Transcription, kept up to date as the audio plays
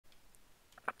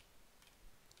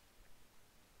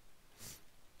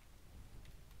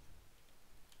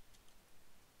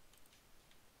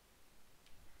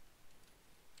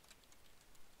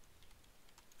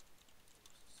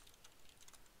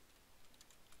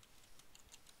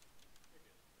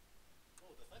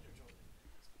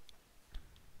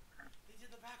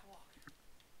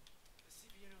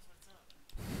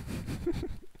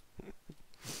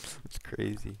It's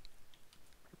crazy.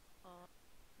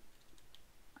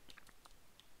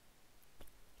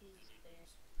 He's there.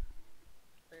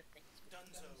 Perfect.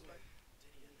 Dunzo.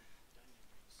 Didion.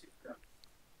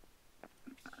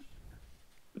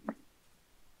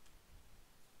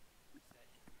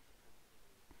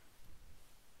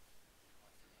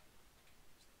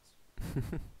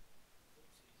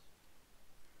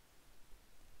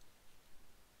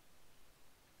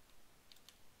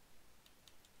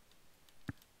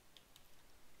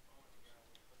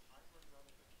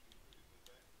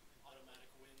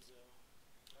 Automatic wins, though.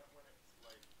 Is that when it's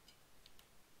like,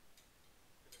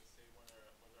 did it say whether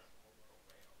I'm home or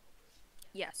away on the list?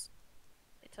 Yes.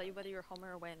 They tell you whether you're home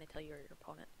or away, and they tell you your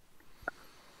opponent. If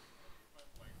I'm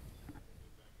like,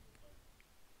 does that mean like,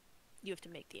 You have to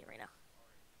make the arena.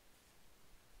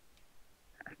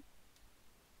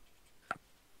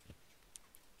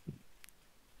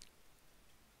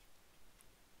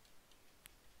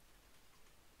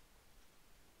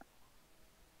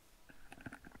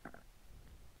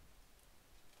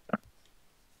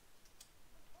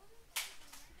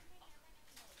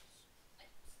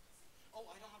 oh,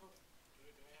 I don't have a. Do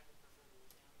I have a preferred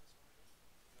ability on this one?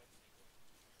 Do I have to make one?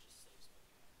 Or it just saves what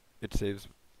you have? It saves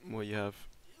what you have.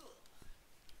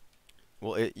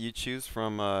 Well, you choose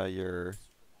from your.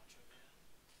 Super Macho Man.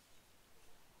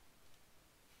 Where's the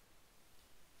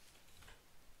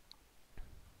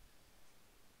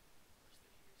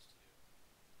here's two?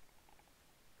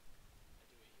 I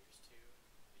do a here's two,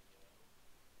 a yo, a ring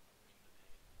the pain,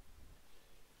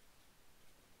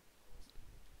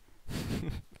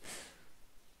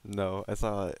 and a. No, I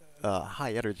saw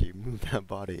high energy. Move that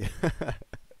body.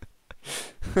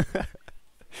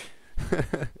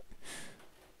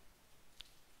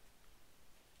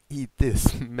 Eat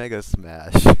this mega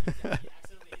smash. Yeah, he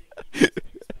accidentally hit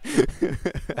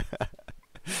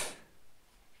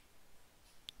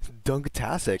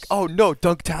Dunktastic. Oh no,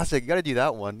 Dunktastic. You gotta do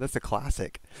that one. That's a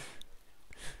classic.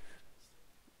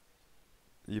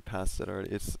 You passed it already.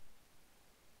 It's.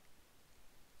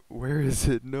 Where is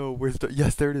it? No, where's the?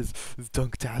 Yes, there it is. It's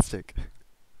Dunktastic.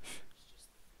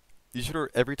 You should.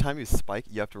 Every time you spike,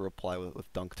 you have to reply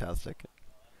with Dunktastic.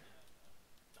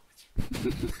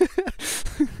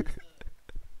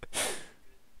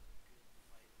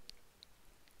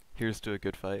 Here's to a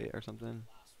good fight or something.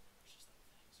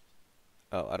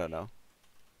 Oh, I don't know.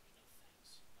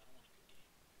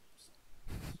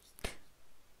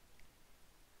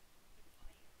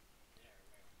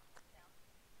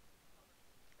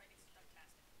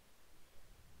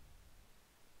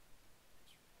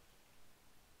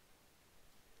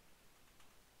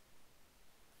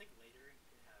 I think later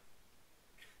can have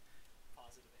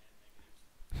positive and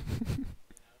negatives.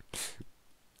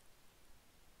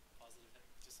 Positive,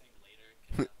 just saying later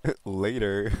can have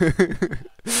Later.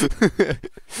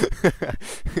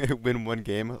 Win one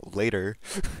game later.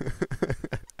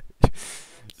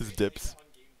 Just dips.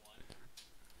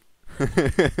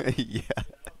 Yeah.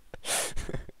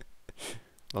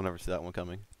 I'll never see that one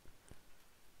coming.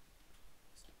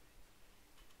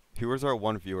 Who was our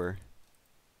one viewer?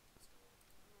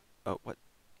 Oh, what?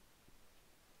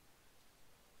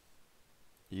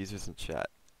 Users in chat.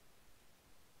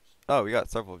 Oh, we got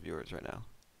several viewers right now.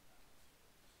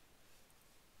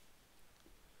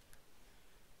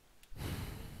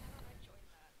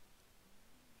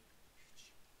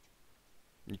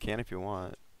 You can if you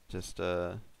want. Just, yeah.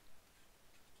 Can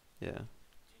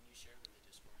you share with the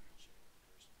Discord and I'll share with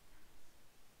the person?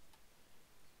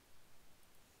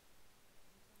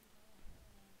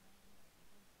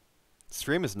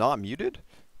 Stream is not muted?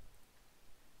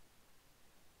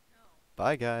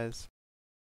 Bye, guys.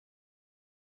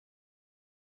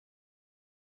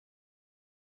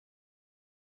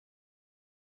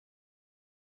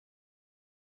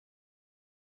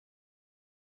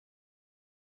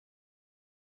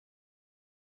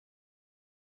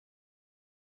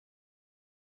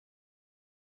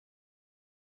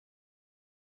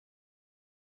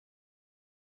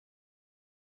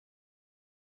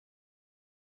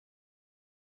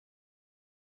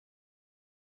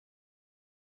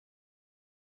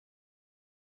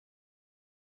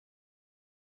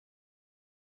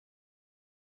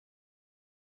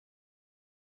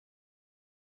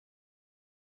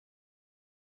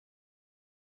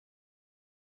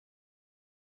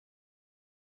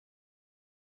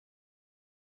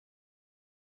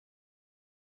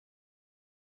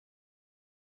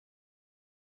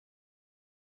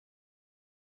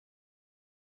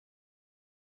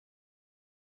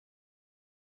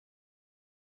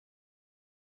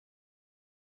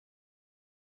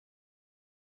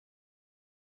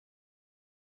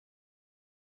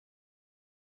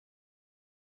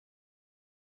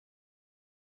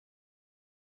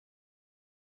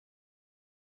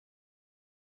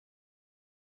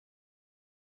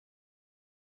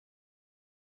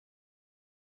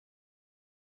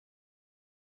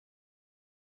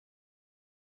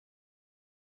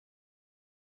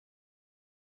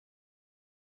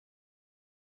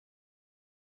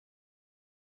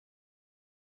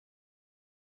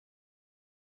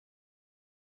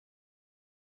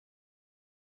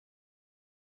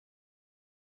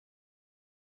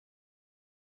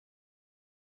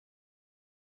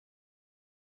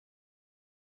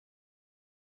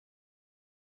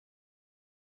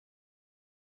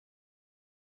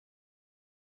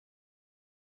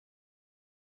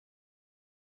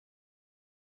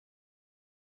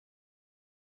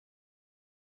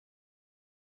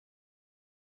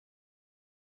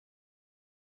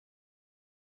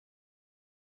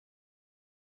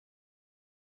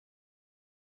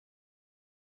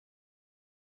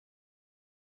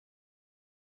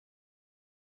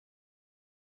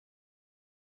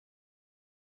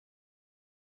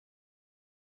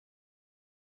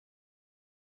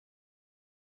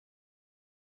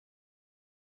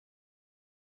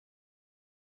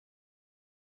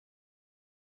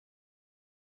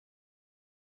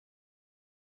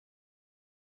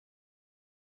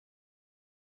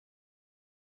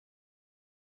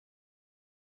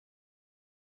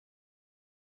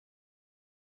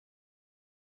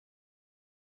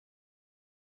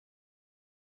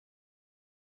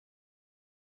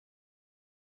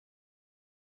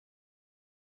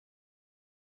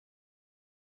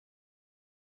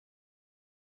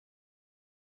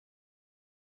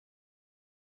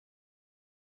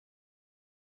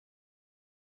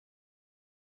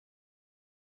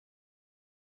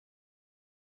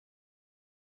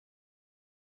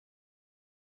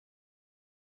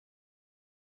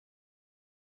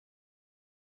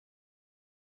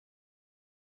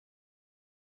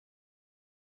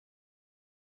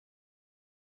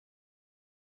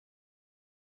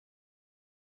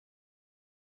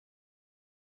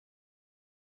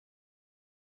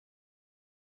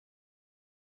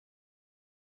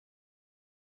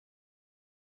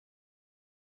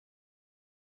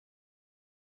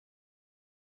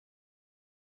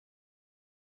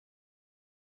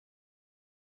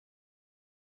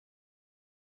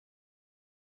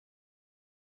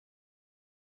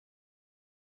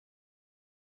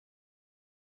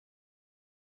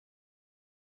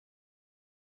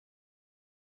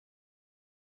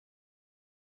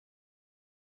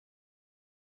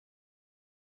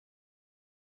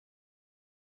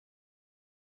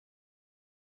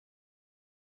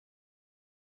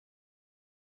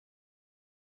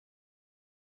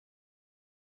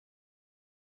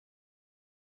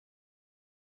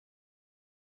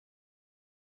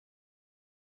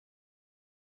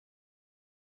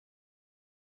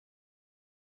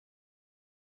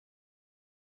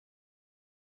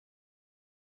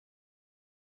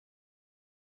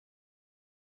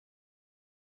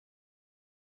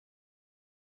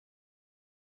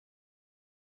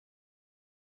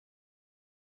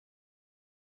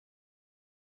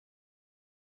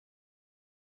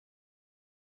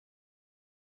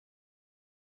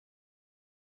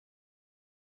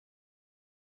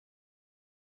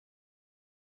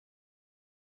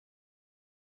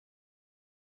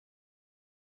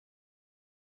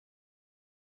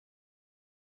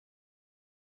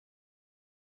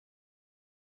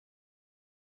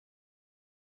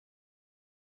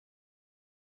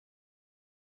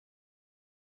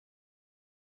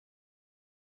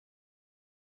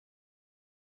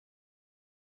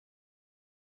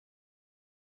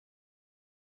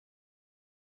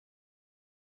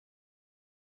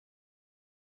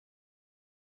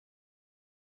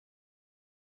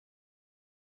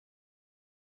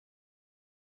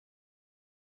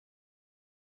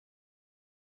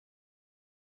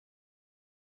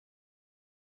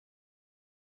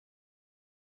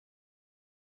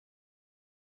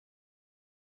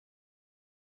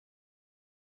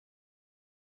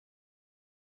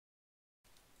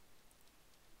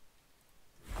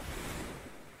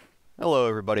 Hello,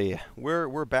 everybody.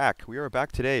 We're back. We are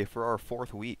back today for our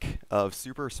fourth week of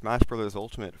Super Smash Bros.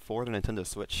 Ultimate for the Nintendo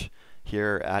Switch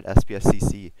here at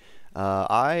SPSCC.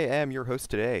 I am your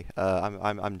host today.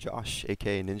 I'm Josh,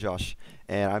 aka Ninjosh,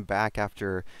 and I'm back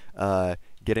after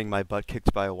getting my butt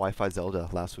kicked by a Wi-Fi Zelda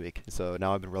last week. So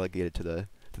now I've been relegated to the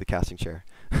casting chair.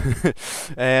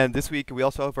 And this week we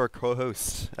also have our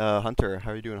co-host Hunter.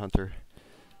 How are you doing, Hunter?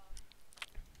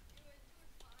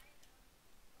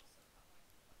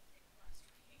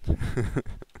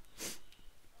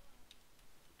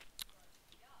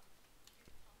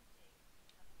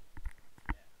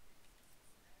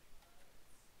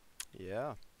 Yeah.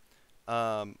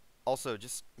 Also,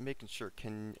 just making sure,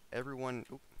 can everyone...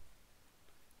 Oop,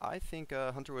 I think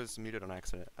Hunter was muted on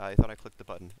accident. I thought I clicked the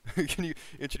button. Can you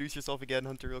introduce yourself again,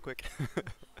 Hunter, real quick? Hey,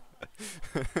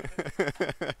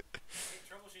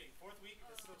 troubleshooting. Fourth week,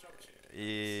 but still troubleshooting.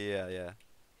 Yeah, yeah.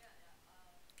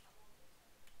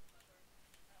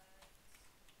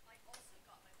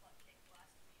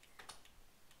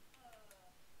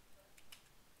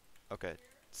 Okay.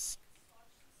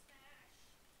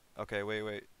 Okay,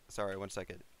 wait. Sorry, 1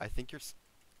 second. I think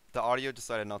the audio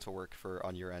decided not to work for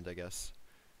on your end, I guess.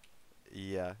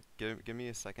 Yeah. Give me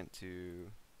a second to...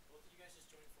 Both of you guys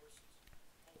just joined forces.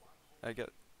 Oh, I'm home. I get...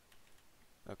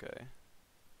 Okay.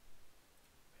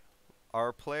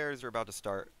 Our players are about to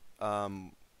start.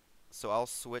 So I'll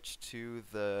switch to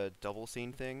the double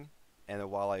scene thing, and then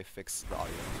while I fix the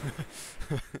audio.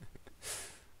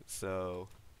 So,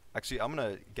 actually, I'm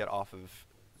gonna get off of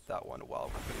that one while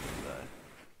we're putting in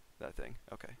that thing.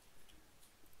 Okay.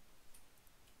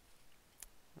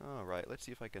 All right. Let's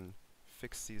see if I can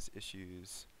fix these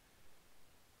issues.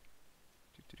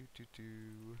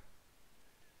 Do.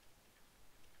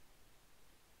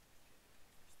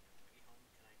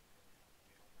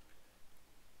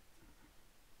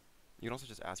 You can also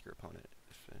just ask your opponent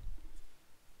if.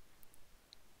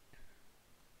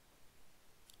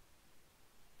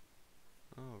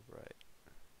 All right.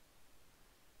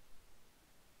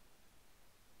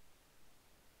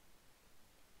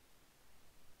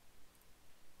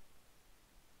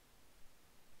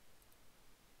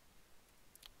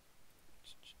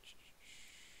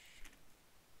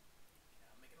 Yeah,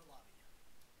 I'm making a lobby.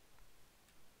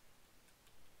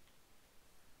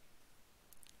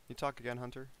 You talk again,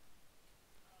 Hunter?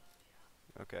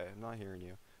 Okay, I'm not hearing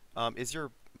you. Is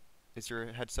your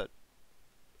headset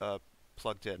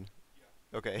plugged in?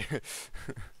 Yeah. Okay. I'm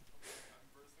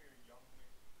bursting a young link.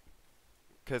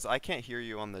 Because I can't hear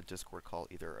you on the Discord call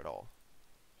either at all.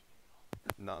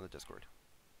 Not on the Discord.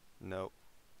 Nope.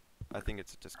 I think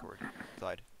it's a Discord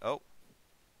side. Oh,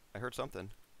 I heard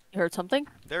something. You heard something?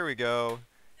 There we go.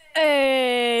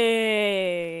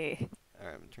 Hey!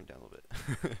 Alright, I'm gonna turn down a little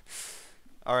bit.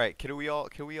 Alright, can we all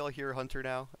hear Hunter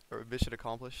now? Or mission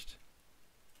accomplished?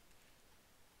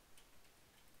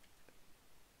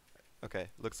 Okay,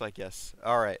 looks like yes.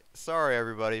 Alright, sorry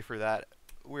everybody for that.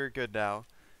 We're good now.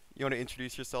 You want to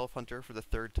introduce yourself, Hunter, for the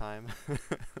third time?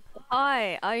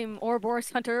 Hi, I'm Ouroboros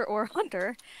Hunter or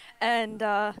Hunter, and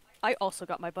I also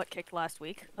got my butt kicked last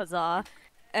week. Huzzah!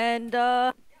 And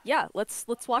yeah, let's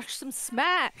watch some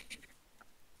Smash.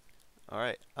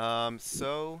 Alright,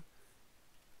 so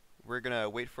we're gonna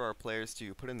wait for our players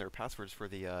to put in their passwords for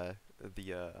the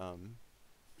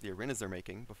arenas they're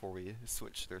making before we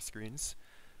switch their screens.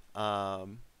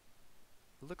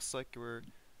 Looks like we're...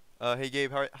 hey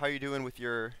Gabe, how you doing with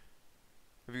your...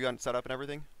 Have you gotten set up and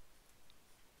everything?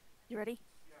 You ready?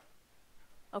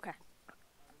 Yeah. Okay.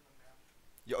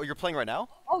 Oh, you're playing right now?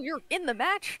 Oh, you're in the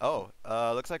match? Oh,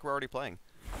 looks like we're already playing.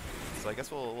 So I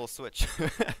guess we'll switch.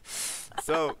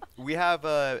 So we have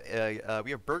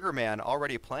BurgerMan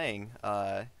already playing,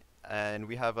 and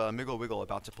we have MigglWiggl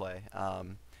about to play.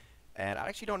 And I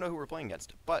actually don't know who we're playing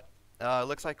against, but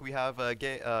looks like we have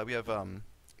BurgerMan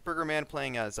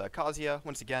playing as Kazuya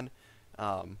once again,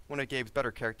 one of Gabe's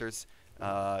better characters,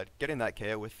 getting that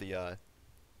KO with the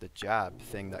jab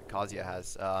thing that Kazuya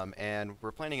has, and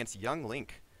we're playing against young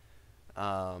Link.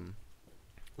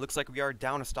 Looks like we are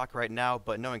down a stock right now,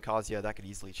 but knowing Kazuya, that could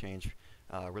easily change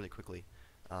really quickly.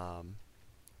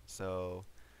 So,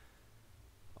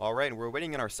 all right, we're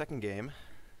waiting in our second game.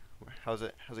 How's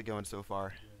it going so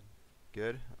far?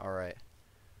 Good. All right.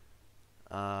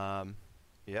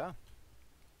 Yeah.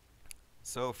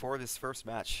 So for this first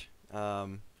match,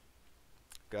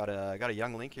 got a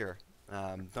young Link here.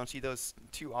 Don't see those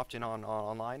too often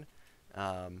online,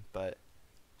 but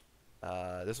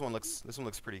this one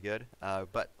looks pretty good.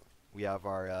 But we have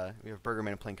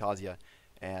BurgerMan playing Kazuya,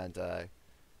 and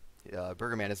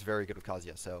BurgerMan is very good with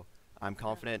Kazuya, so I'm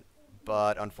confident.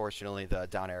 But unfortunately, the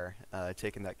down air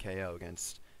taking that KO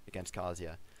against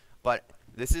Kazuya. But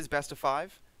this is best of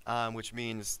 5, which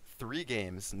means 3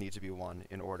 games need to be won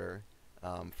in order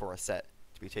for a set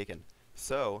to be taken.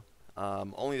 So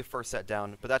only the first set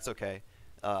down, but that's okay.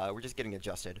 We're just getting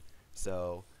adjusted,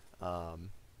 so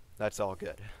that's all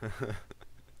good.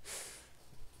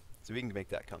 So we can make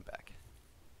that comeback.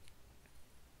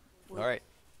 All right.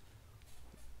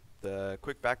 The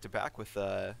quick back-to-back with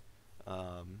the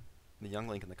Young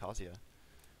Link and the Kazuya.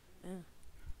 Yeah.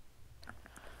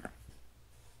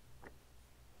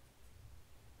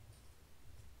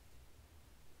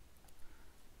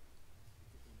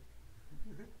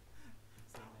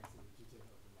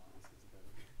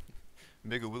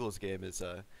 MigglWiggle's game is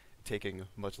taking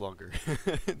much longer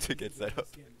to get set up.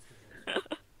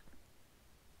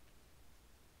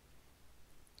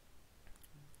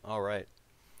 All right.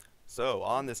 So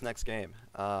on this next game,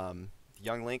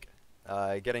 Young Link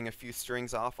getting a few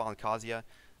strings off on Kazuya.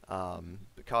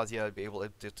 Kazuya be able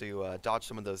to dodge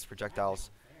some of those projectiles.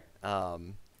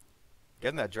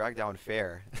 Getting that drag down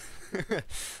fair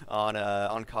on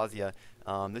Kazuya.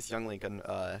 This Young Link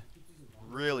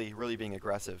really being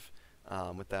aggressive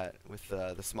with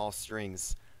the small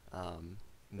strings,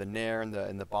 the nair and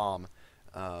the bomb.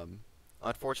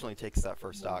 Unfortunately, takes that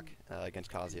first stock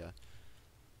against Kazuya.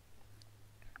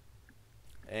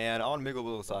 And on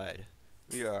MigglWiggle's side,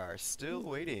 we are still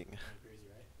waiting.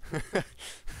 Crazy, right?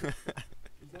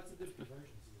 He's got some different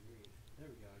conversions. He's agreed. There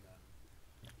we go. I got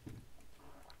him.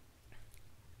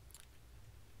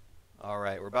 All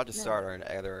right, we're about to start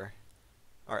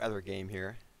our other game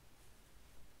here.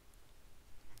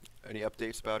 Any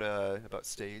updates about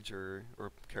stage or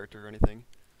character or anything?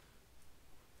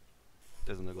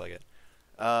 Doesn't look like it.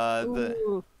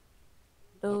 Ooh,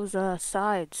 those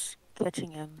sides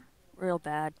catching him real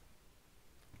bad.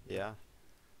 Yeah,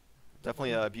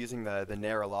 definitely abusing the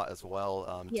nair a lot as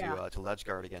well Yeah. to ledge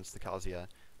guard against the Kazuya.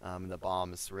 The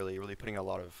bomb is really putting a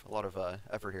lot of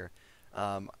effort here.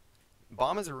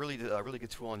 Bomb is a really good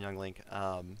tool on Young Link.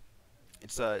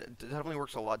 It's definitely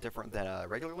works a lot different than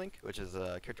regular Link, which is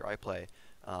a character I play,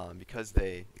 because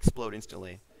they explode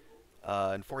instantly.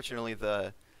 Unfortunately,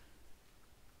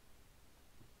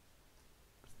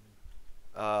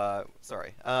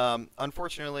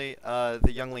 unfortunately,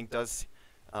 the Young Link does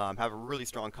have a really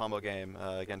strong combo game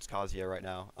against Kazuya right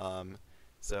now.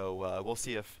 So we'll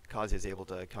see if Kazuya is able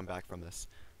to come back from this.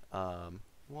 1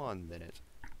 minute.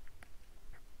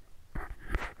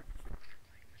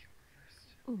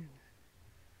 Ooh.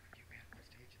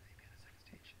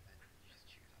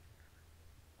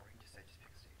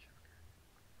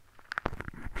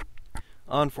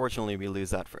 Unfortunately, we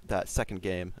lose that second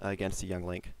game against the Young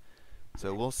Link.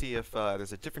 So we'll see if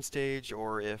there's a different stage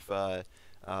or if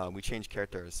we change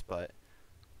characters, but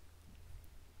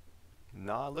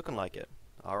not looking like it.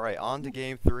 All right, on to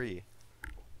game 3.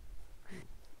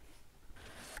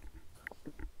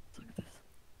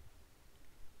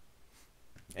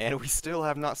 And we still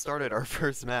have not started our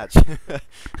first match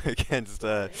against.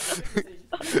 They're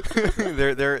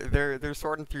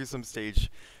sorting through some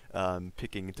stage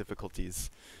picking difficulties.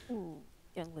 Ooh,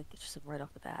 Young Link gets him right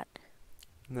off the bat.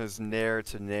 And there's nair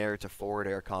to forward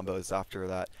air combos after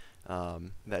that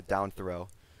that down throw.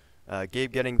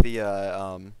 Gabe getting the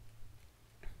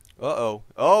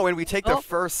and we take the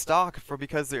first stock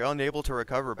because they're unable to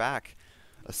recover back.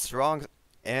 A strong.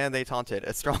 And they taunted.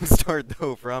 A strong start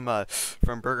though from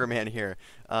BurgerMan here.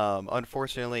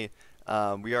 Unfortunately,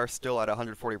 we are still at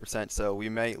 140%, so we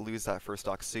may lose that first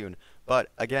stock soon.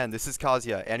 But again, this is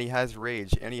Kazuya, and he has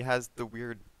rage, and he has the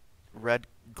weird red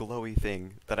glowy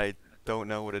thing that I don't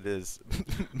know what it is.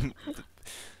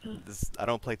 I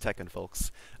don't play Tekken,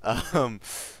 folks.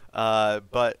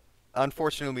 But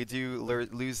unfortunately, we do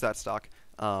lose that stock.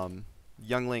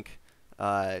 Young Link.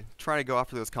 Trying to go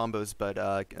after those combos, but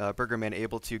BurgerMan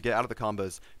able to get out of the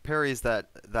combos, parries that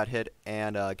hit,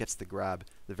 and gets the grab,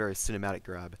 the very cinematic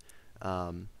grab.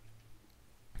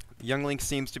 Young Link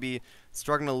seems to be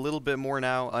struggling a little bit more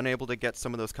now, unable to get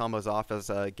some of those combos off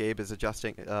as Gabe is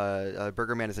adjusting.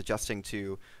 BurgerMan is adjusting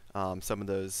to some of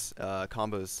those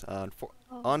combos.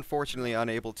 Unfortunately,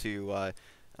 unable to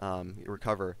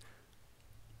recover.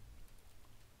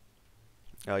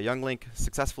 Young Link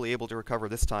successfully able to recover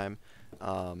this time,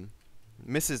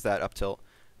 misses that up tilt,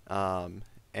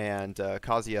 and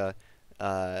Kazuya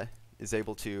is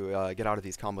able to get out of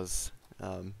these combos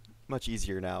much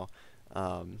easier now.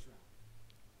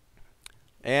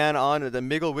 And on the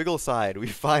MigglWiggl side, we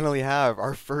finally have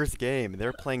our first game.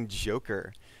 They're playing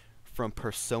Joker from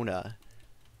Persona.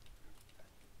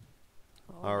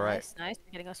 Oh, All right. Nice.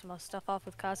 Getting us some stuff off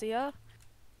with Kazuya.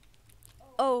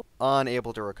 Oh.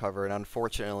 Unable to recover, and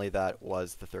unfortunately that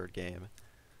was the third game.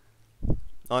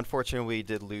 unfortunately, we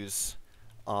did lose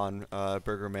on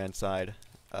BurgerMan's side,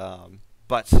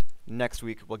 but next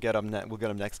week we'll get him. We'll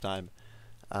get him next time.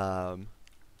 But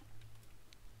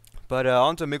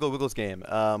on to MigglWiggle's game.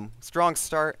 Strong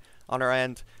start on our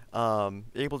end.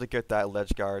 Able to get that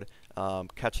ledge guard,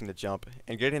 catching the jump,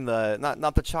 and getting the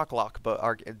not the chalk lock, but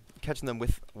catching them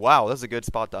with. Wow, that's a good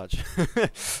spot dodge.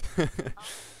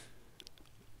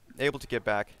 Able to get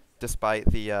back despite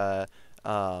the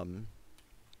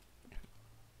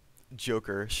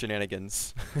Joker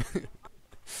shenanigans.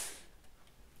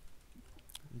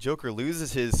 Joker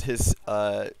loses his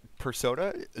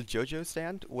persona, JoJo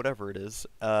stand, whatever it is,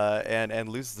 and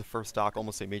loses the first stock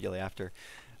almost immediately after.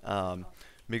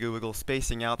 MigglWiggl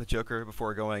spacing out the Joker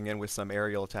before going in with some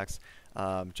aerial attacks.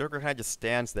 Joker kind of just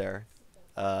stands there,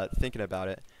 thinking about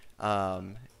it,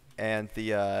 and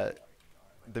the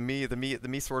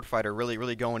me sword fighter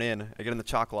really going in, getting the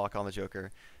chalk lock on the Joker.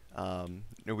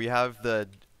 We have the.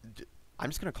 I'm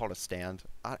just gonna call it a stand.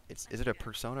 Is it a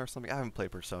persona or something? I haven't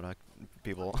played Persona,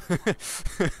 people.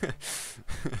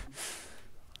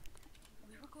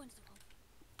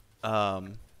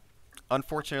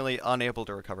 Unfortunately, unable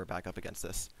to recover back up against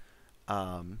this.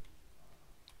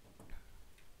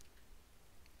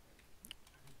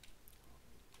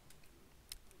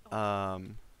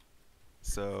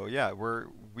 So yeah,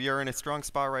 we are in a strong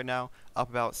spot right now, up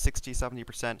about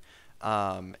 60-70%,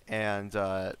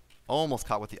 and almost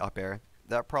caught with the up air.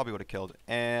 That probably would have killed.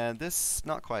 And this,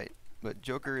 not quite, but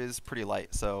Joker is pretty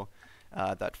light, so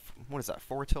what is that,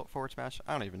 forward tilt, forward smash?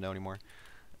 I don't even know anymore.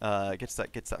 Gets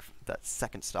that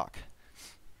second stock.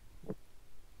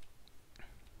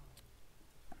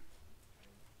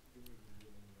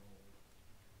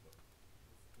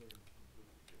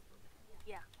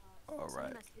 Yeah. All Send a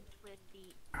right. message with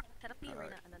the set up the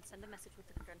arena and then send a message with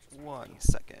the credentials. 1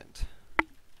 second.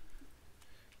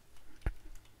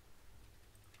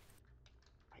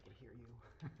 I can hear you.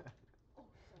 Oh,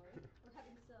 sorry. We're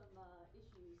having some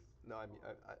issues. No, I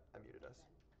muted us.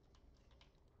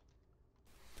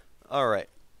 All right.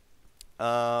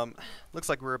 Looks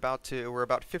like we're about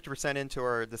 50%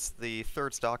 into the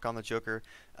third stock on the Joker.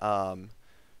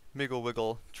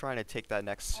 MigglWiggl trying to take that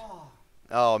next.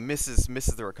 Oh, misses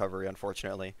the recovery,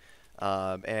 unfortunately.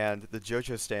 And the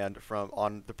JoJo stand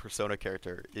on the Persona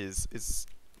character is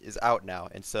out now,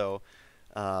 and so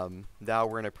now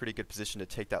we're in a pretty good position to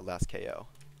take that last KO.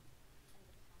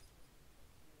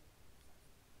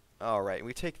 All right,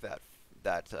 we take that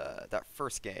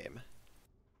first game.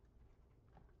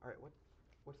 All right,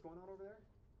 what's going on over there?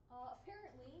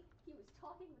 Apparently, he was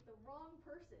talking with the wrong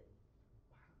person.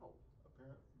 Wow.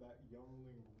 Apparently, that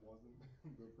youngling wasn't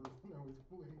the person I was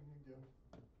playing against.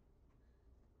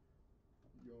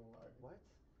 Yo, What?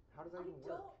 How does that even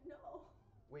work? I don't know.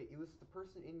 Wait, it was the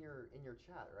person in your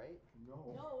chat, right? No.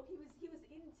 No, he was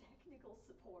in technical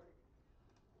support.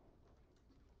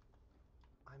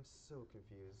 I'm so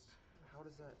confused. How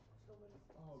does that? Oh,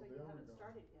 So there you we haven't go.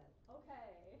 started yet.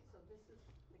 Okay. So this is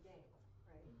the game,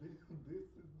 right? This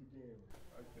is the game,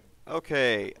 I think.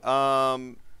 Okay.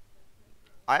 I'm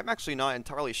actually not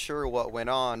entirely sure what went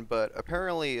on, but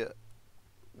apparently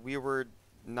we were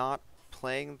not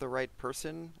playing the right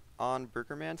person on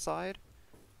BurgerMan's side,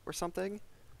 or something.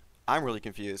 I'm really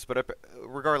confused, but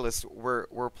regardless,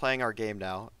 we're playing our game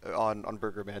now on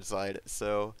BurgerMan's side,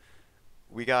 so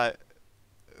we got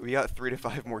 3 to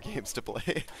 5 more games to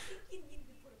play.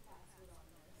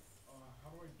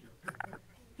 How do I do?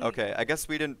 Okay, I guess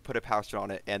we didn't put a password on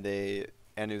it, and it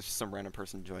was some random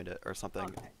person joined it or something.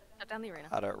 Okay. Shut down the arena.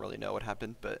 I don't really know what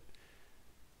happened, but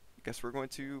I guess we're going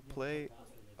to play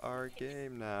our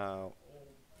game now.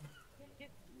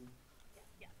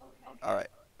 All right.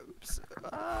 Oops.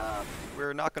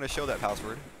 We're not going to show that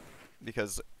password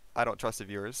because I don't trust the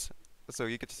viewers. So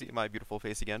you get to see my beautiful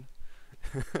face again.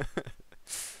 I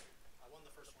won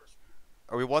the first one.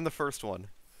 Oh, we won the first one.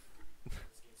 This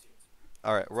game seems.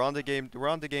 All right, we're on to game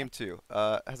 2.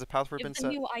 Has the password Give been the set?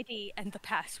 new ID and the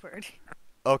password.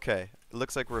 Okay, it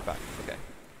looks like we're back. Okay.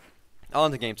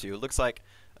 On to game 2. It looks like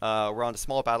we're on a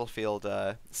small battlefield.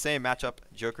 Same matchup,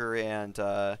 Joker and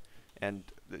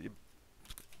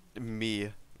the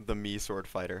me sword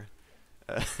fighter.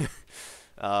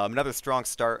 Another strong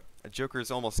start.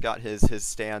 Joker's almost got his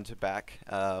stand back.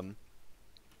 And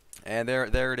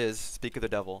there it is. Speak of the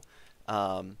devil.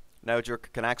 Now Joker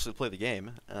can actually play the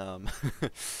game.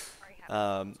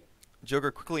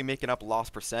 Joker quickly making up loss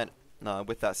percent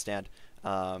with that stand.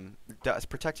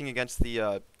 Protecting against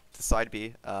the side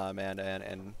B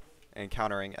and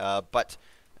countering. But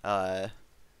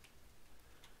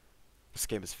this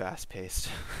game is fast paced.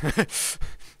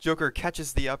 Joker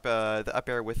catches the up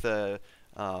air with a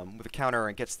with a counter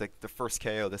and gets the first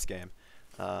KO this game.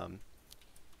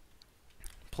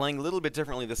 Playing a little bit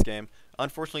differently this game.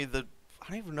 Unfortunately, I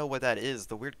don't even know what that is.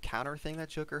 The weird counter thing that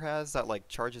Joker has that like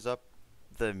charges up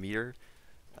the meter.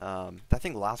 That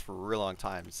thing lasts for a real long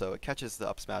time, so it catches the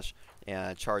up smash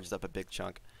and charges up a big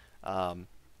chunk.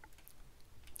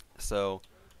 So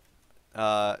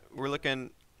we're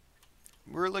looking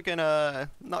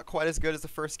not quite as good as the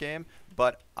first game,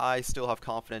 but I still have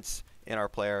confidence in our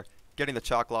player getting the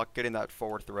chalk lock, getting that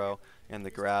forward throw and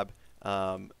the grab,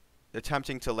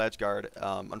 attempting to ledge guard,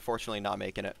 unfortunately not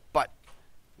making it, but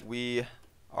they're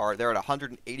at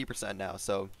 180% now,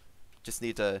 so just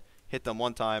need to hit them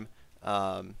one time,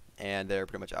 and they're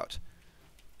pretty much out.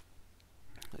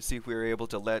 Let's see if we were able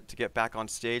to get back on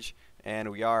stage, and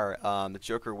we are. The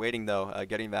Joker waiting though,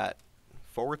 getting that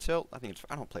forward tilt. I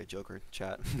don't play Joker,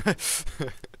 chat.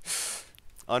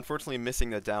 Unfortunately, missing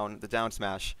the down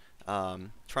smash.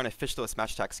 Trying to fish those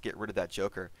smash attacks to get rid of that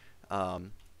Joker. The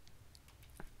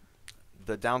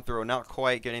down throw not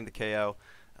quite getting the KO,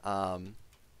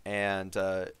 and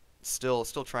still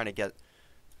trying to get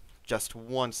just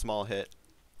one small hit,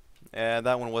 and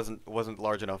that one wasn't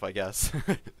large enough, I guess.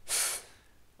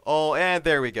 Oh, and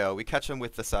there we go. We catch him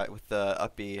with the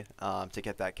up B to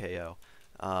get that KO.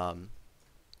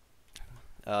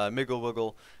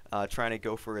 MigglWiggl trying to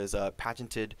go for his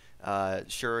patented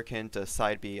shuriken to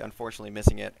side B, unfortunately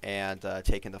missing it, and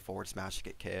taking the forward smash to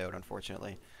get KO'd,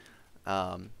 unfortunately.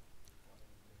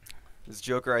 This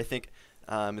Joker, I think,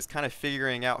 is kind of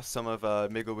figuring out some of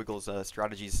MigglWiggl's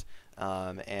strategies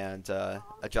and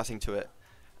adjusting to it.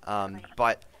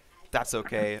 But that's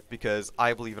okay, because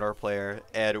I believe in our player,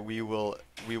 and we will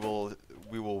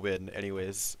win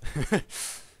anyways.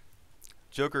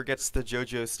 Joker gets the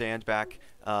JoJo stand back.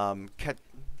 I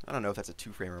don't know if that's a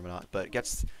two-framer or not, but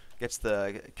catches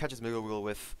MigglWiggl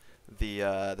with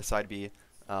the side B,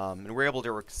 and we're able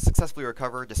to successfully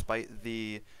recover despite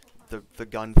the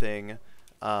gun thing,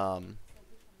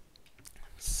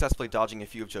 successfully dodging a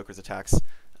few of Joker's attacks,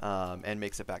 and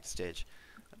makes it back to stage.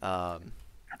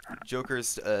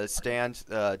 Joker's stand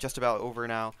just about over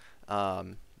now.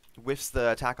 Whiffs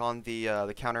the attack on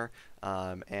the counter,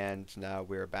 and now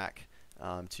we're back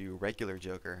to regular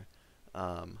Joker.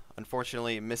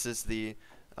 Unfortunately, misses the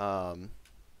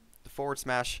forward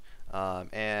smash,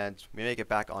 and we make it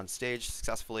back on stage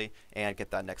successfully and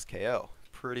get that next KO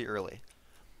pretty early.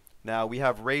 Now we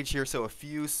have Rage here, so a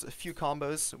few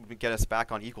combos would get us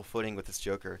back on equal footing with this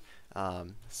Joker.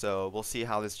 So we'll see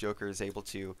how this Joker is able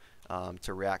to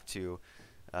react to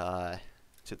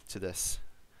this.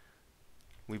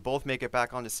 We both make it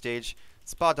back onto stage.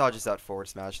 Spot dodges that forward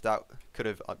smash. That could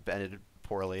have ended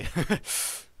poorly.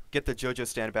 Get the JoJo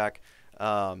stand back.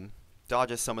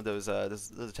 Dodges some of those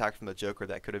attacks from the Joker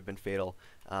that could have been fatal.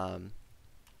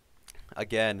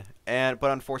 Again,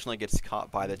 but unfortunately gets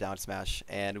caught by the down smash,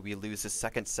 and we lose the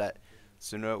second set.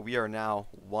 So no, we are now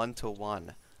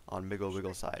 1-1 on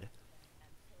MigglWiggl side.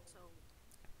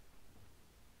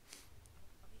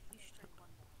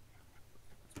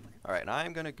 All right, and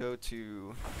I'm gonna go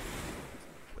to.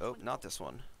 Oh, not this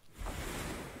one.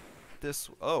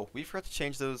 Oh, we forgot to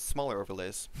change those smaller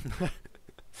overlays.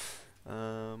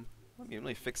 Let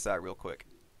me fix that real quick.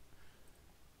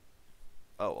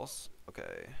 Oh,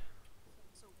 okay.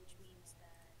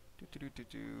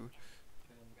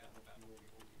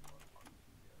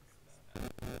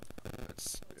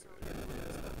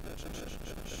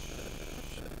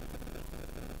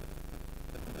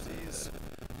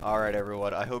 All right,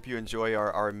 everyone. I hope you enjoy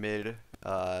our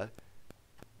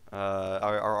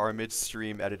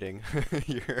midstream editing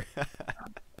here.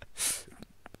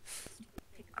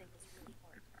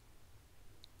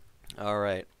 All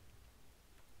right.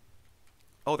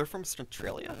 Oh, they're from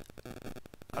Centralia.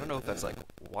 I don't know if that's like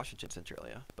Washington,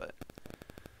 Centralia, but.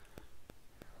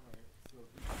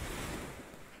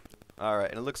 All right,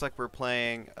 and it looks like we're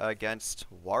playing against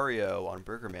Wario on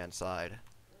BurgerMan side.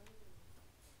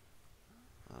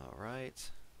 All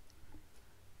right.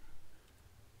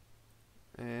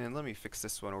 And let me fix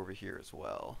this one over here as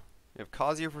well. We have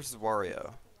Kazuya versus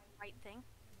Wario. Right thing.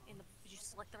 Did you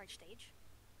select the right stage?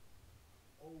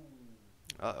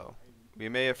 Uh-oh. We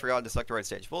may have forgotten to select the right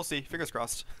stage. We'll see. Fingers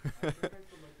crossed.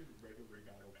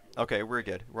 Okay, we're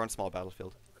good. We're on small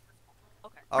battlefield.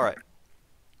 Okay. All right.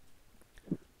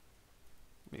 Let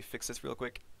me fix this real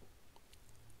quick.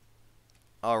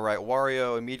 All right,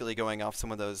 Wario immediately going off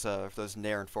some of those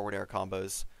nair and forward air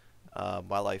combos,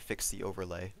 while I fix the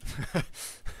overlay.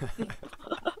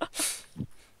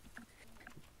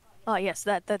 Oh yes,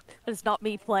 that is not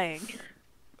me playing.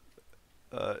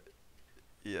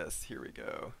 Yes, here we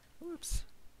go. Oops.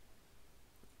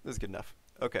 This is good enough.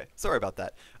 Okay, sorry about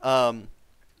that.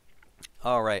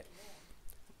 All right.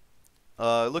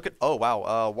 Look at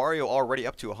wow. Wario already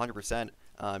up to 100%.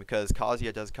 Because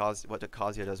Kazuya does what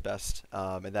Kazuya does best,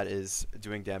 and that is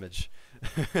doing damage.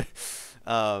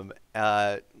 um,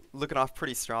 uh, Looking off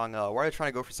pretty strong. Wario trying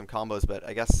to go for some combos, but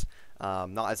I guess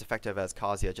not as effective as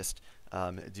Kazuya, just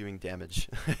doing damage.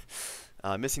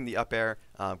 Missing the up air,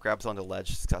 grabs onto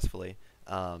ledge successfully.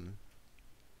 And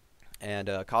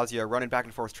Kazuya running back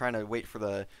and forth, trying to wait for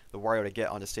the Wario to get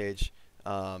onto stage.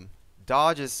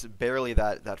 Dodges barely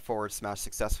that forward smash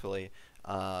successfully,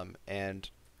 and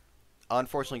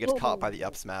unfortunately gets caught by the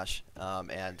up smash,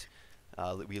 and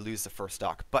we lose the first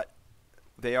stock. But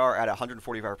they are at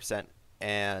 145%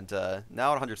 and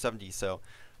now at 170, so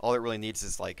all it really needs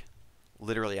is like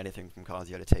literally anything from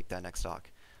Kazuya to take that next stock.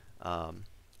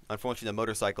 Unfortunately, the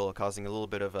motorcycle causing a little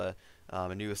bit of a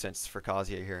nuisance for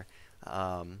Kazuya here.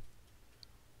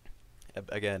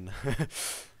 Again,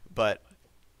 but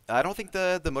I don't think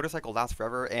the motorcycle lasts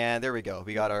forever. And there we go.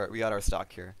 We got our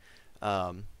stock here.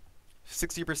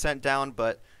 60% down,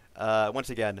 but once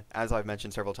again, as I've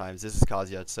mentioned several times, this is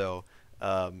Kazuya, so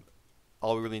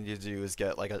all we really need to do is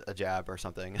get like a jab or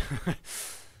something.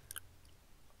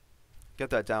 Get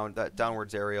that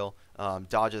downwards aerial,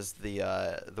 dodges the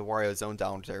Wario's own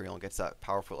downwards aerial and gets that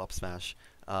powerful up smash.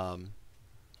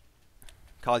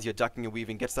 Kazuya ducking and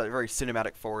weaving, gets that very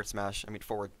cinematic forward smash. I mean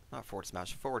forward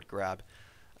grab.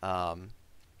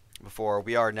 Before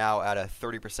we are now at a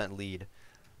 30% lead.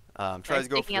 Tries to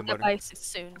go for the motor. Ice as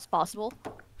soon as possible.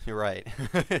 You're right.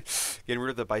 Getting rid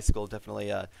of the bicycle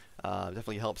definitely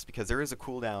helps because there is a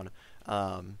cooldown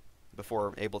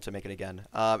before able to make it again.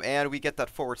 And we get that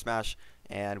forward smash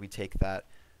and we take that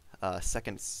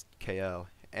second KO.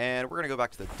 And we're gonna go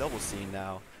back to the double scene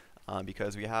now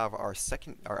because we have our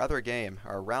other game,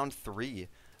 our round 3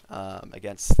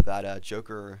 against that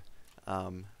Joker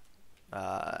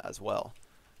as well.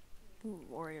 Ooh,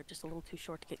 Wario just a little too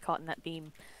short to get caught in that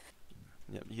beam.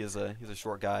 Yep, he's a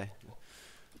short guy.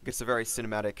 Gets a very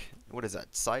cinematic, what is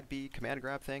that, side B command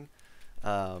grab thing?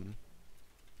 And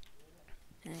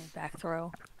back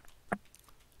throw.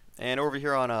 And over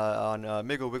here on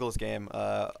MigglWiggle's game,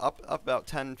 up about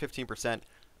 10-15%.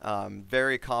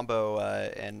 Very combo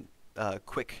and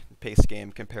quick paced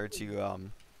game compared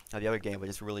to the other game,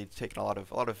 which is really taking a lot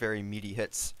of very meaty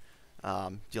hits,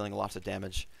 dealing lots of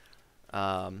damage.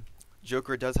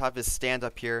 Joker does have his stand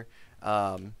up here.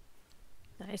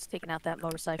 Nice, taking out that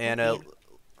motorcycle. And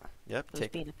yep,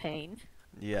 being a pain.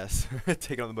 Yes,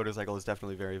 taking on the motorcycle is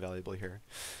definitely very valuable here.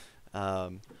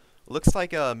 Looks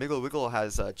like MigglWiggl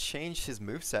has changed his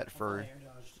moveset for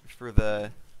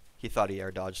the. He thought he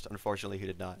air dodged. Unfortunately, he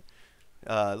did not.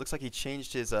 Looks like he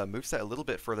changed his moveset a little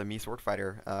bit for the Mii Sword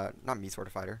Fighter. Not Mii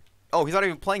Sword Fighter. Oh, he's not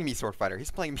even playing Mii Sword Fighter.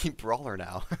 He's playing Mii Brawler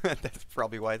now. That's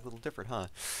probably why it's a little different, huh?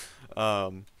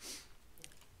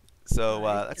 So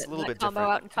that's a little bit combo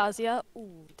different. Out in Kazuya.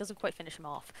 Ooh, doesn't quite finish him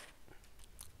off.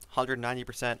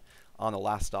 190% on the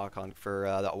last stock for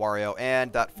that Wario,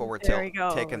 and that forward tilt,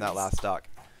 taking that last stock.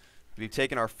 We've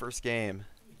taken our first game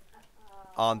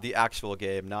on the actual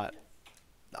game, not...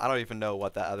 I don't even know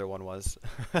what that other one was.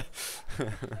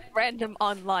 Random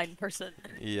online person.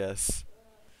 Yes.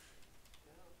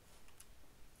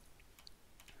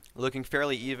 Looking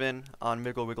fairly even on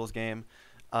MigglWiggle's game.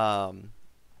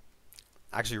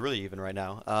 Actually, really even right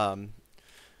now.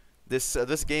 This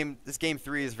game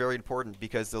 3 is very important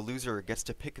because the loser gets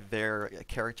to pick their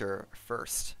character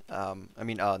first.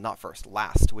 Not first,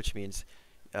 last, which means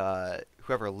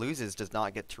whoever loses does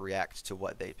not get to react to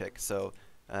what they pick. So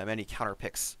any counter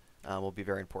picks will be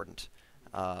very important.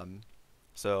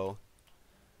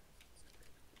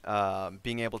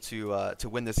 Being able to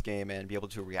win this game and be able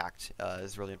to react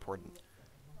is really important.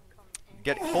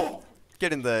 Get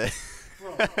in the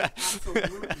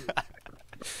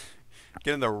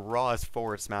get in the rawest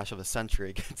forward smash of the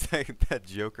century against that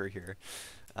Joker here.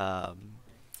 I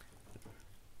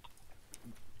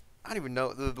don't even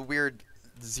know the weird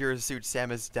Zero Suit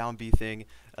Samus down B thing.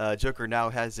 Joker now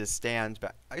has his stand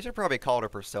back. I should probably call it a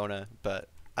persona, but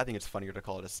I think it's funnier to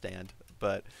call it a stand.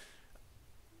 But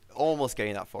almost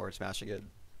getting that forward smash again.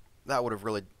 That would have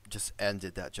really just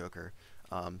ended that Joker.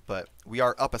 But we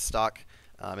are up a stock,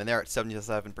 and they're at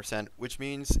 77%, which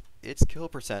means it's kill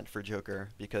percent for Joker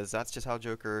because that's just how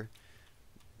Joker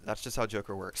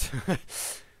works.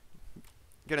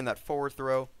 Getting that forward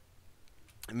throw.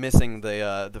 Missing the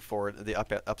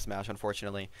up smash,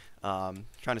 unfortunately. Trying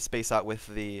to space out with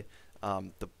the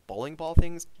bowling ball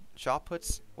things, shot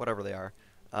puts, whatever they are.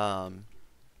 And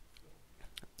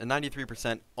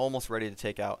 93%, almost ready to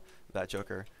take out that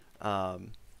Joker.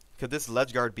 Could this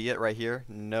ledge guard be it right here?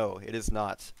 No, it is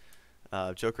not.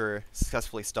 Joker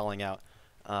successfully stalling out,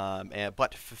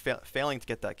 but failing to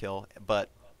get that kill. But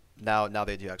now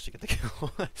they do actually get the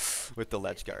kill with the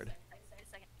ledge guard.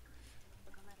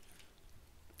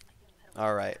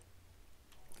 All right,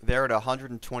 they're at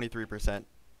 123%,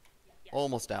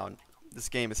 almost down. This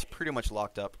game is pretty much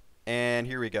locked up. And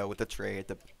here we go with the trade.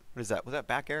 What is that? Was that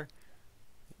back air?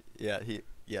 Yeah,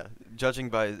 yeah. Judging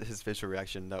by his facial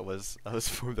reaction, that was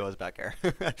back air.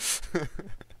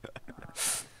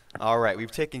 All right,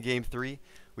 we've taken game 3.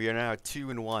 We are now at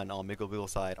 2-1 on MigglWiggl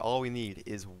side. All we need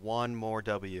is one more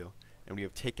W, and we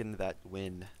have taken that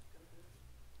win.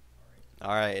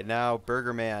 All right, now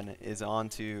BurgerMan is on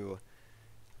to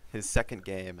his second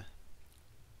game.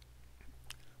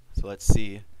 So let's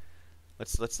see.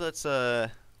 Let's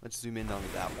zoom in on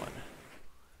that one.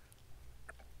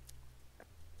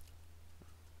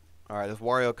 All right, this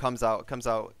Wario comes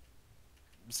out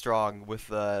strong with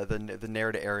the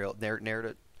nair to aerial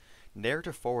nair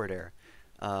to forward air.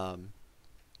 But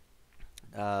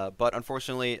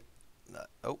unfortunately,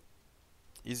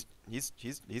 he's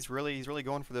really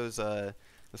going for those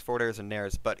forward airs and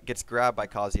nairs, but gets grabbed by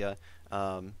Kazuya.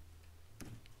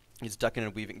 He's ducking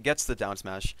and weaving, gets the down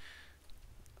smash,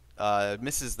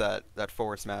 misses that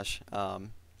forward smash.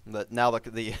 But now look,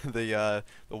 the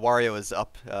Wario is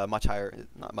up much higher,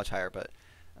 not much higher, but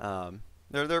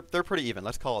they're pretty even.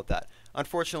 Let's call it that.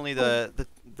 Unfortunately,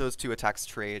 those two attacks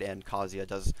trade, and Kazuya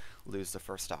does lose the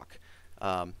first stock.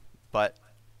 But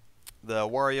the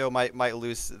Wario might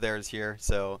lose theirs here,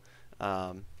 so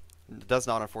does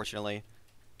not, unfortunately.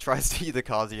 Tries to eat the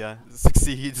Kazuya,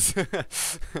 succeeds,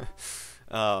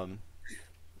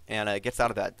 and gets out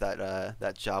of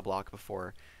that jaw block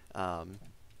before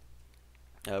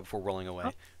rolling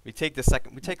away. We take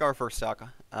our first stock,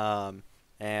 and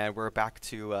we're back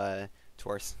to our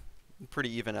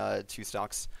pretty even 2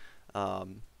 stocks.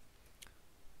 Wario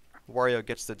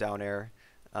gets the down air,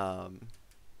 and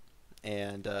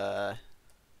now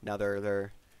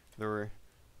they're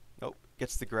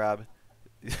gets the grab.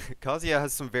 Kazuya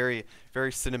has some very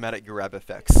cinematic grab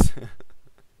effects.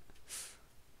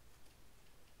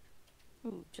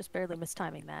 Ooh, just barely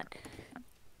mistiming that.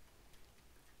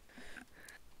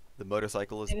 The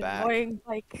motorcycle is An back. annoying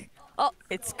bike. Oh,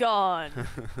 it's gone. Alright,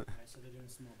 so they're doing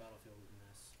small battlefield in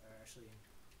this. Or actually,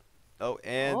 Oh,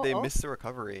 and they Uh-oh. missed the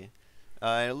recovery.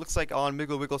 And it looks like on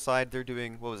MigglWiggl side they're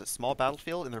doing, what was it, small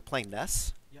battlefield, and they're playing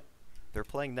Ness. Yep. They're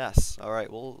playing Ness. All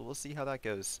right, we'll see how that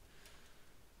goes.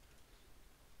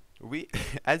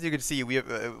 As you can see, we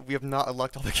have not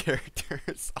unlocked all the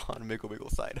characters on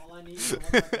MigglWiggl side. all I need is one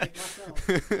more pick myself.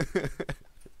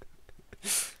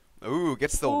 Ooh,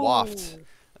 gets the waft,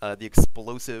 the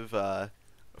explosive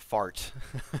fart,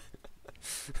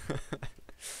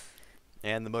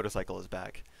 and the motorcycle is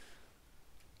back.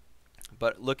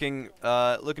 But looking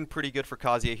pretty good for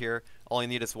Kazuya here. All you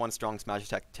need is one strong smash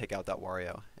attack to take out that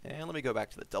Wario. And let me go back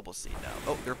to the double C now.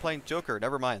 Oh, they're playing Joker.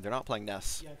 Never mind, they're not playing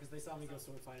Ness. Yeah, because they saw me go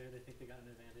sword fighter. They think they got an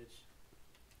advantage.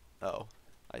 Oh,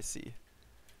 I see.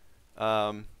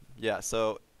 Yeah,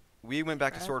 so we went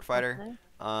back to sword fighter.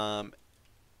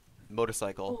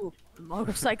 Motorcycle. Ooh,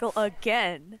 motorcycle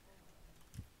again.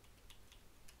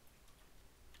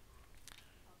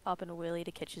 Popping a wheelie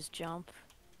to catch his jump.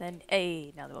 Then,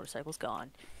 hey, now the motorcycle's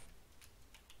gone.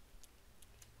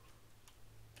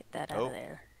 Get that out of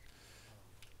there.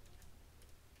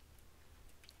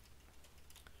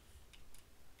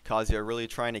 Kazuya really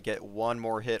trying to get one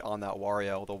more hit on that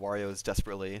Wario. The Wario is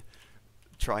desperately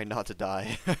trying not to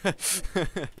die.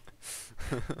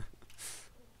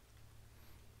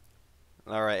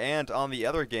 Alright, and on the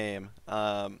other game,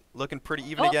 looking pretty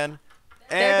even again.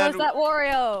 There And goes that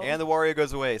Wario! And the Wario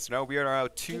goes away. So now we are now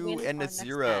We win our next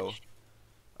 2-0. match.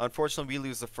 Unfortunately, we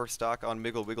lose the first stock on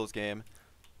MigglWiggl's game,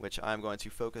 which I'm going to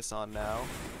focus on now.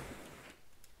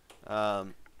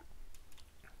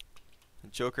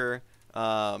 Joker.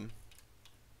 No,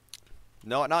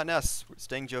 not Ness. We're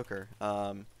staying Joker.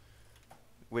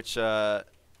 Which is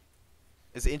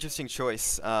an interesting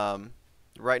choice.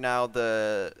 Right now,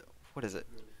 what is it?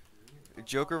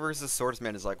 Joker versus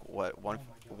Swordsman is like what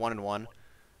 1-1.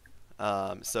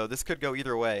 So this could go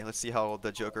either way. Let's see how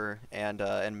the Joker and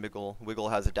MigglWiggl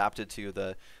has adapted to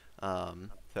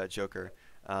that Joker.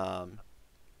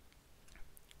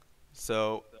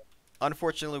 So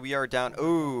unfortunately, we are down.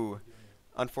 Ooh,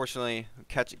 unfortunately,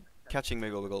 catching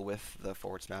MigglWiggl with the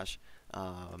forward smash,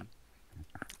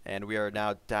 and we are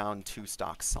now down 2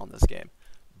 stocks on this game.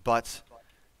 But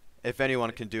if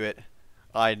anyone can do it,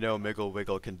 I know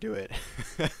MigglWiggl can do it.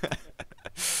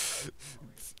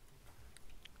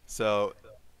 So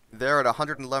they're at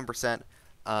 111%,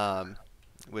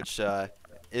 which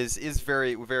is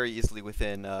very easily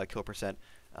within kill percent.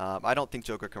 I don't think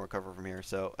Joker can recover from here.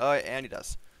 So and he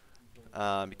does,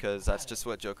 because that's just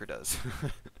what Joker does.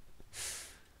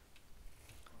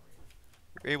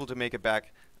 We're able to make it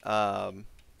back.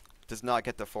 Does not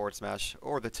get the forward smash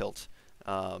or the tilt.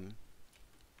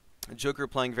 Joker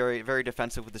playing very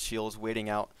defensive with the shields, waiting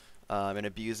out and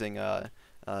abusing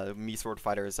Me Sword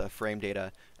Fighter's frame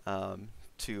data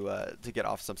to get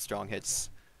off some strong hits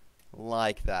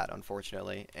like that,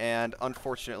 unfortunately. And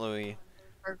unfortunately,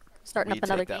 We're starting we up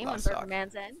another take that game on last stock.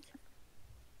 BurgerMan's end.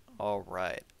 All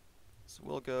right. So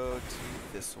we'll go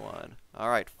to this one. All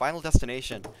right, Final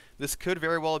Destination. This could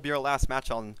very well be our last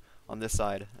match on this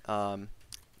side.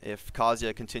 If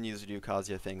Kazuya continues to do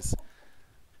Kazuya things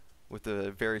with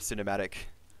the very cinematic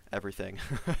everything.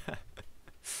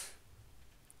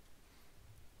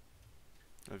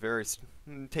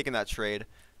 Taking that trade,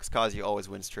 because Kazuya always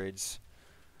wins trades.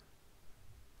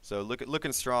 So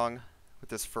looking strong with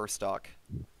this first stock.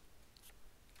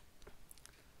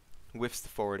 Whiffs the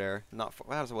forward air.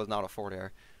 That was not a forward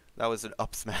air. That was an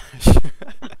up smash.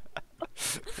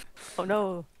 Oh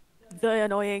no, the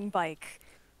annoying bike.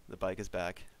 The bike is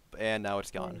back, and now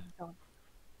it's gone.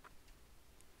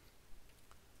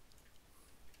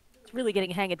 It's really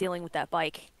getting a hang of dealing with that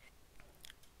bike.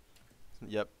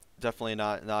 Yep, definitely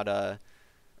not as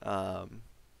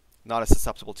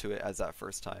susceptible to it as that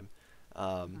first time.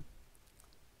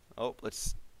 Oh,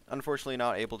 let's unfortunately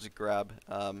not able to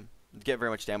get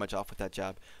very much damage off with that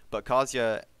jab. But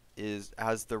Kazuya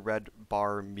has the red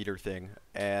bar meter thing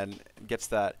and gets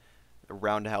that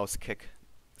roundhouse kick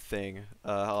thing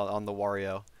on the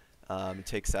Wario.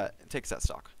 Takes that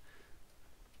stock.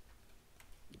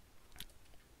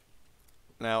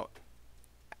 Now,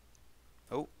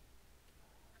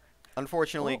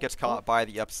 unfortunately, gets caught by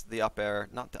the up air,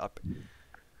 not the up.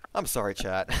 I'm sorry,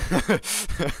 chat.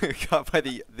 Caught by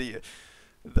the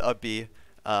up B,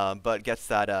 but gets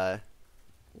that.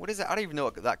 What is it? I don't even know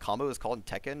what that combo is called in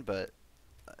Tekken, but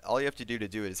all you have to do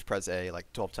it is press A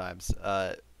like 12 times.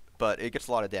 But it gets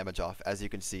a lot of damage off, as you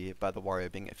can see by the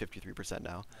Wario being at 53%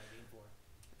 now.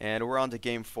 And we're on to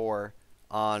game 4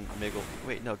 on MigglWiggl.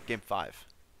 Wait, no, game 5.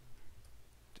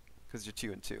 Because you're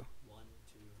 2 and 2. 1,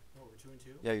 2. Oh, we're 2 and 2?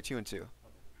 Yeah, you're 2 and 2. Okay.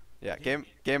 Yeah,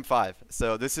 game 5.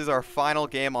 So this is our final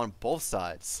game on both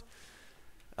sides.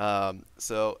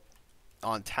 So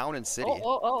on Town and City.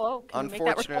 Oh. Can we make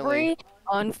that recovery?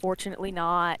 Unfortunately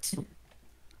not.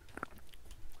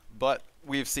 But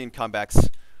we've seen comebacks.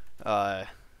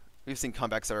 We've seen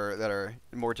comebacks that are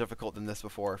more difficult than this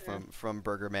before from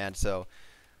BurgerMan. So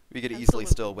we could easily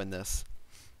still win this.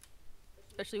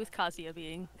 Especially with Kazuya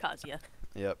being Kazuya.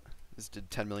 Yep. This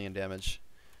did 10 million damage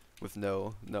with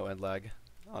no end lag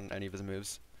on any of his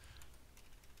moves.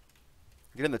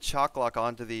 Getting the chalk lock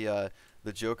onto the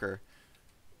Joker.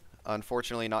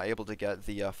 Unfortunately, not able to get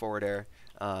the forward air,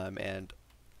 and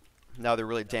now they're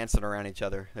really dancing around each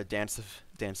other. A dance of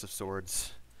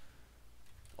swords.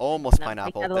 Almost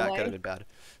pineapple. That could have been bad.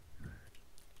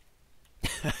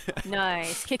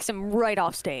 Nice. Kicks him right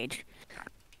off stage.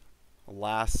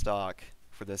 Last stock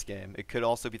for this game. It could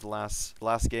also be the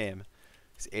last game.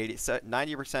 It's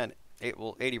 90%.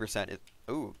 80%.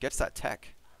 Ooh, gets that tech.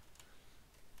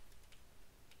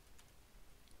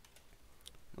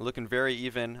 Looking very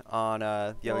even on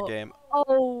the other game.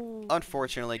 Oh.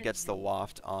 Unfortunately, gets the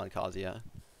waft on Kazuya.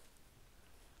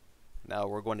 Now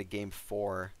we're going to game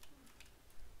 4.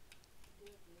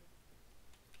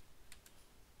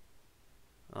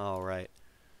 All right.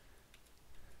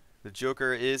 The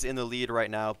Joker is in the lead right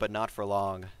now, but not for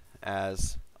long,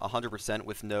 as 100%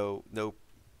 with no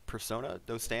persona,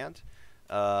 no stand,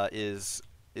 is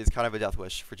kind of a death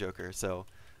wish for Joker. So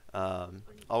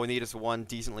all we need is one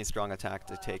decently strong attack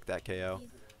to take that KO.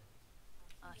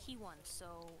 He won, so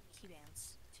he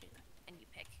bans too, and you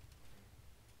pick.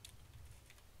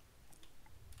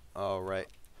 All right,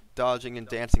 dodging and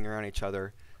dancing around each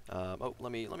other. Oh,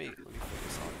 let me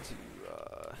focus on to.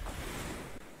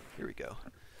 Here we go.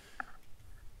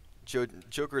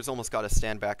 Joker's almost got a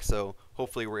stand back, so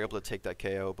hopefully we're able to take that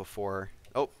KO before.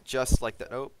 Oh, just like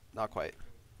that. Oh, not quite.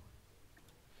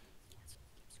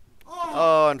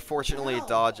 Oh, unfortunately,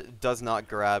 dodge does not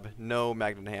grab. No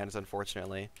magnet hands,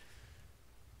 unfortunately.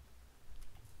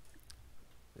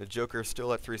 The Joker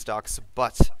still at 3 stocks,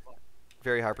 but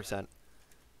very high percent.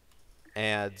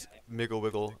 And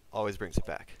MigglWiggl always brings it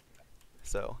back.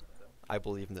 So, I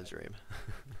believe in the dream.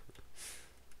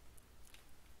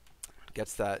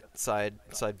 Gets that side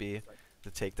B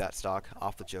to take that stock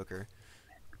off the Joker.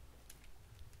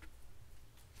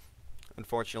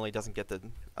 Unfortunately, doesn't get the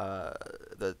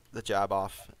jab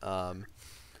off.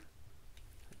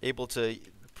 Able to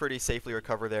pretty safely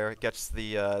recover there. Gets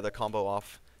the combo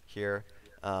off here,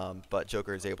 but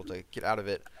Joker is able to get out of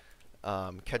it.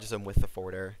 Catches him with the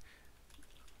forward air.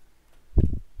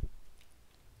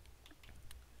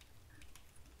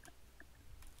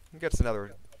 Gets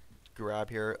another grab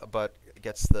here, but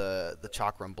gets the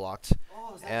chakram blocked.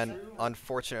 Oh, is that And true?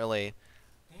 unfortunately,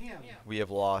 Damn. we have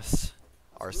lost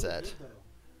our It's really set. good, though.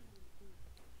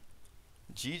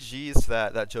 GG's to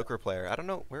that Joker player. I don't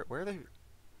know where they.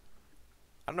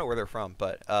 I don't know where they're from,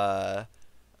 but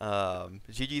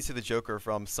GG's to the Joker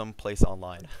from someplace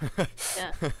online.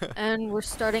 Yeah. And we're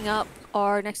starting up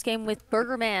our next game with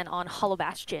BurgerMan on Hollow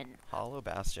Bastion. Hollow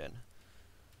Bastion.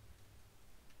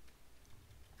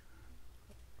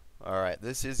 Alright,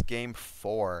 this is game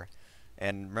 4.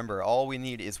 And remember, all we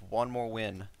need is one more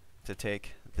win to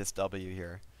take this W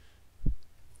here.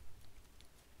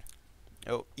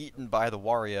 Oh, eaten by the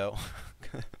Wario.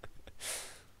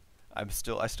 I'm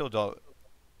still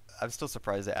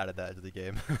surprised they added that to the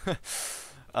game.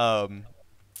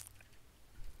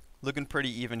 Looking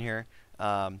pretty even here.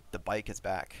 The bike is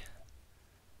back.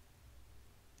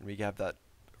 And we have that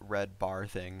red bar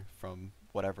thing from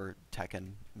whatever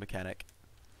Tekken mechanic.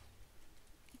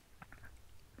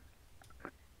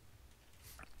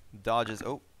 Dodges.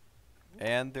 Oh,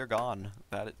 and they're gone.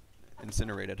 That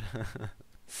incinerated. What's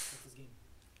this game?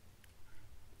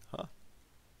 Huh?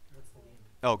 What's the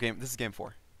game? Oh, this is game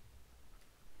 4.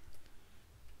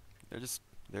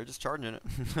 They're just charging it.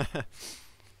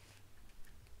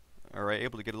 All right,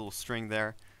 able to get a little string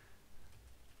there.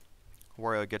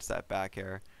 Wario gets that back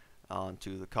air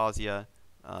onto the Kazuya,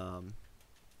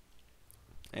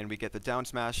 and we get the down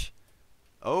smash.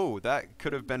 Oh, that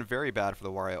could have been very bad for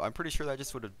the Wario. I'm pretty sure that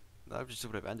just would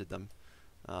have ended them.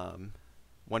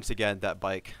 Once again, that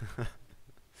bike.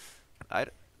 I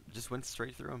just went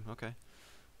straight through him. Okay.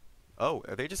 Oh,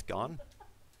 are they just gone?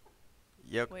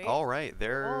 Yep. Wait. All right,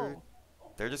 they're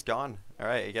just gone. All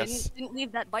right, I guess. Didn't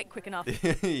leave that bike quick enough.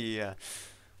 Yeah.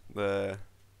 The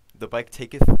bike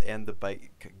taketh and the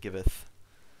bike giveth.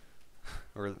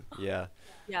 Or yeah.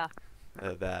 Yeah.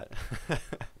 That.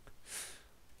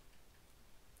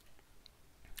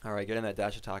 All right, getting that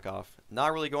dash attack off.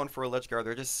 Not really going for a ledge guard.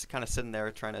 They're just kind of sitting there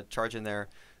trying to charge in their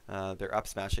up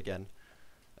smash again.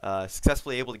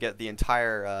 Successfully able to get the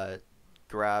entire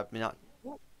grab.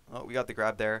 Oh, we got the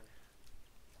grab there.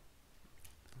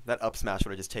 That up smash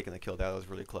would have just taken the kill. That was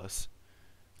really close.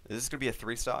 Is this gonna be a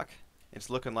 3-stock?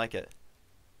 It's looking like it.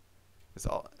 It's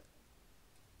all.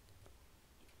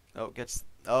 Oh, gets.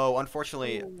 Oh,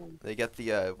 unfortunately, they get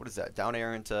the what is that? Down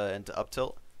air into up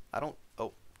tilt. I don't.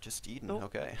 Oh, just Eden. Nope.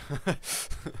 Okay.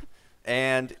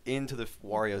 And into the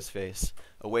Wario's face.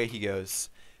 Away he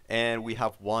goes. And we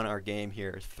have won our game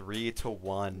here,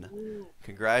 3-1.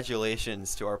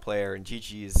 Congratulations to our player and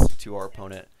GG's to our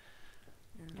opponent.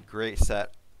 Great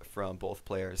set from both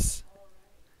players.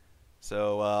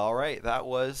 So, all right, that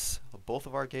was both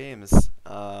of our games.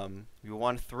 We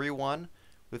won 3-1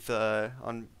 with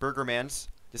on BurgerMan's,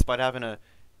 despite having a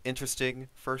interesting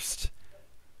first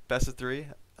best of 3.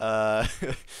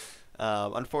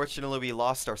 Unfortunately, we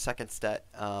lost our second set,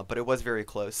 but it was very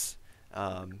close,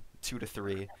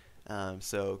 2-3.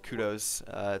 So kudos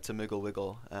to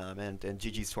MigglWiggl and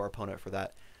GG's to our opponent for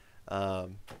that.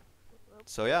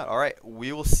 So yeah, all right,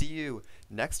 we will see you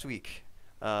next week,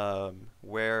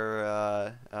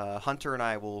 where Hunter and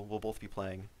I will both be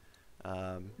playing.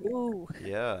 Ooh.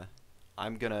 Yeah,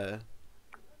 I'm gonna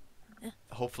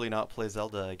hopefully not play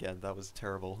Zelda again. That was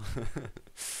terrible.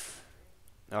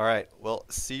 All right, well,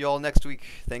 see you all next week.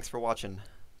 Thanks for watching.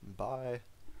 Bye.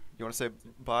 You want to say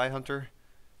bye, Hunter?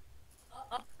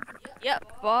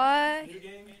 Yep. Bye.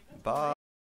 Bye.